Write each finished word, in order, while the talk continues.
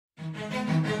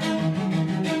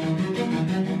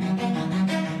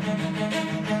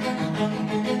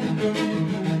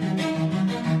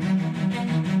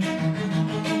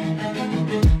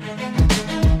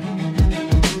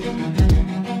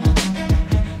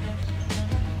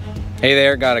Hey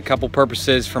there, got a couple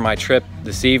purposes for my trip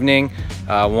this evening.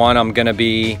 One, I'm gonna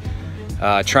be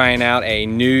trying out a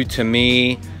new to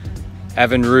me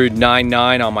Evinrude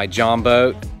 9.9 on my John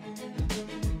boat.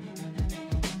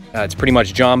 It's pretty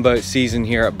much John boat season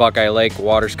here at Buckeye Lake.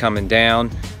 Water's coming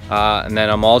down. And then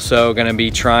I'm also gonna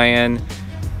be trying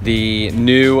the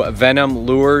new Venom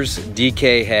Lures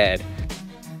D-K head.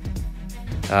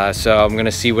 So I'm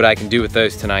gonna see what I can do with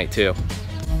those tonight too.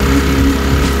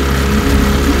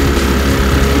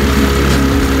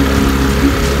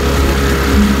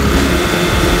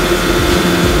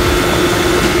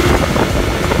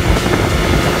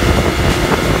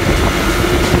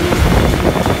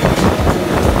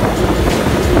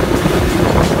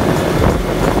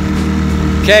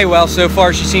 Okay, well, so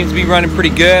far she seems to be running pretty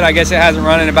good. I guess it hasn't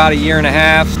run in about 1.5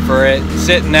 years. For it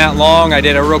sitting that long, I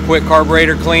did a real quick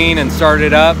carburetor clean and started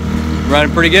it up.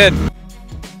 Running pretty good.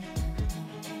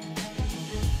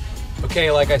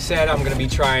 Okay, like I said, I'm gonna be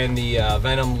trying the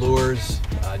Venom Lures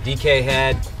D-K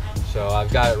head. So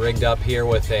I've got it rigged up here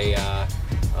with a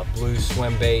blue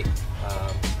swim bait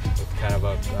with kind of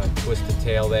a twisted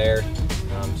tail there.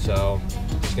 So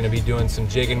just gonna be doing some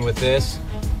jigging with this.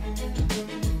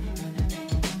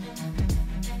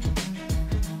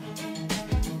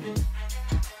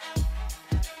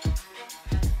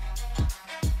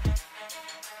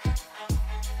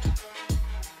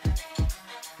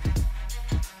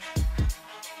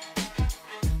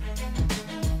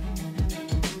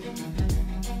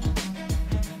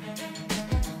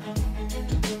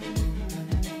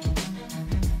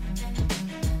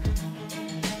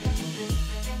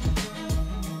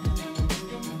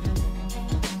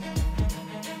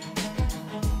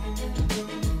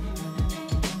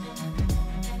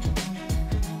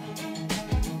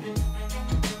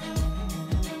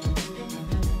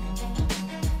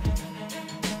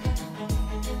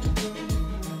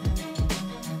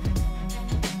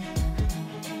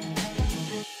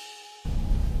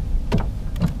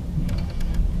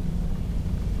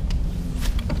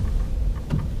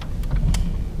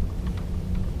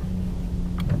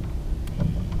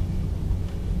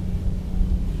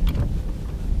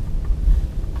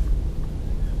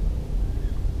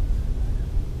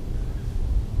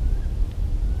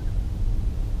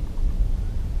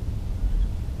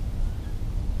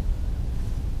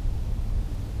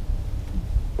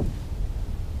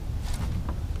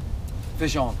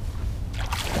 Fish on.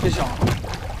 Fish on.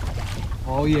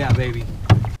 Oh yeah, baby.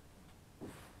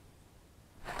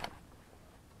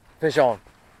 Fish on.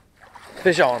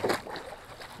 Fish on.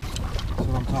 That's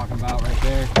what I'm talking about right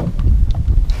there.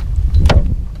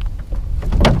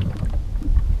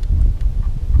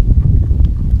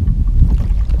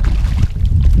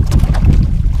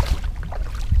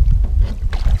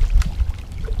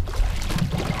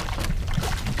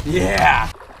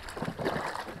 Yeah.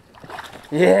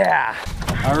 Yeah.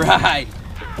 All right.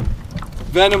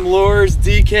 Venom Lures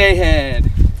D-K head.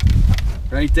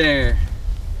 Right there.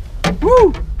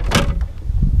 Woo!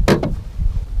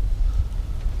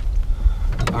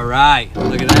 All right,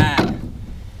 look at that.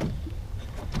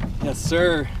 Yes,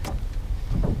 sir.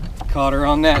 Caught her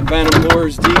on that Venom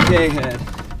Lures D-K head.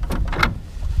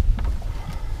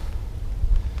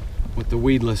 With the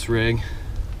weedless rig.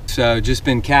 So just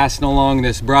been casting along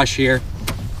this brush here.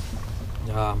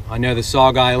 I know the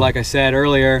Saugeye, like I said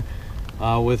earlier,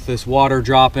 with this water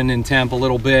dropping in temp a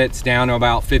little bit, it's down to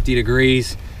about 50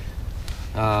 degrees.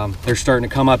 They're starting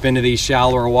to come up into these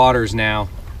shallower waters now.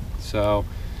 So,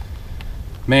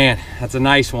 man, that's a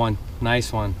nice one,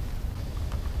 nice one.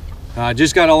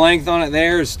 Just got a length on it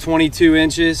there, it's 22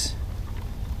 inches.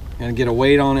 Gonna get a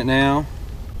weight on it now.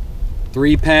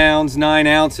 3 pounds, 9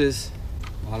 ounces.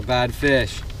 Not a bad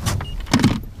fish.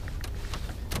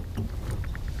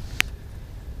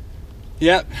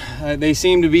 Yep, they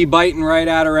seem to be biting right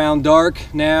at around dark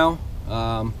now.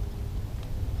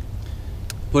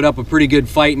 Put up a pretty good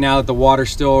fight now that the water's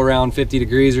still around 50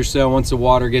 degrees or so. Once the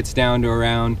water gets down to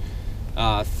around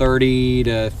 30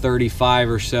 to 35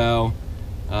 or so,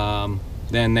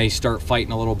 then they start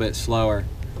fighting a little bit slower.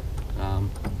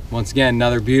 Once again,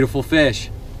 another beautiful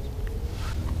fish.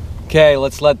 Okay,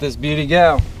 let's let this beauty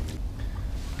go.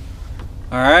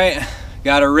 All right,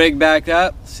 got a rig back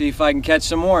up. See if I can catch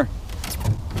some more.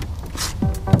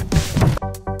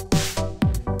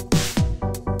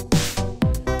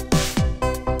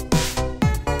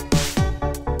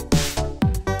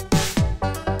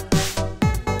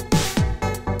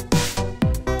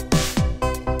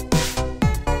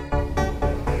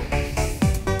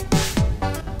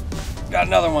 Got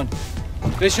another one.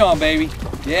 Fish on, baby.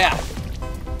 Yeah.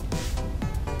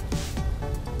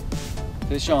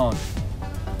 Fish on.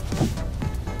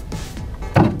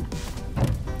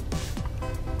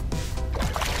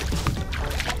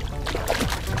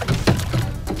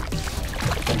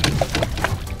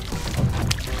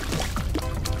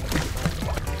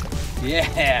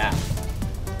 Yeah.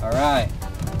 All right.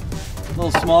 A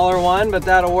little smaller one, but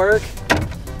that'll work.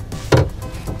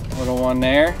 Little one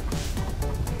there.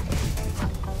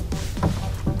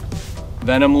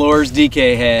 Venom Lures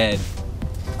D-K head.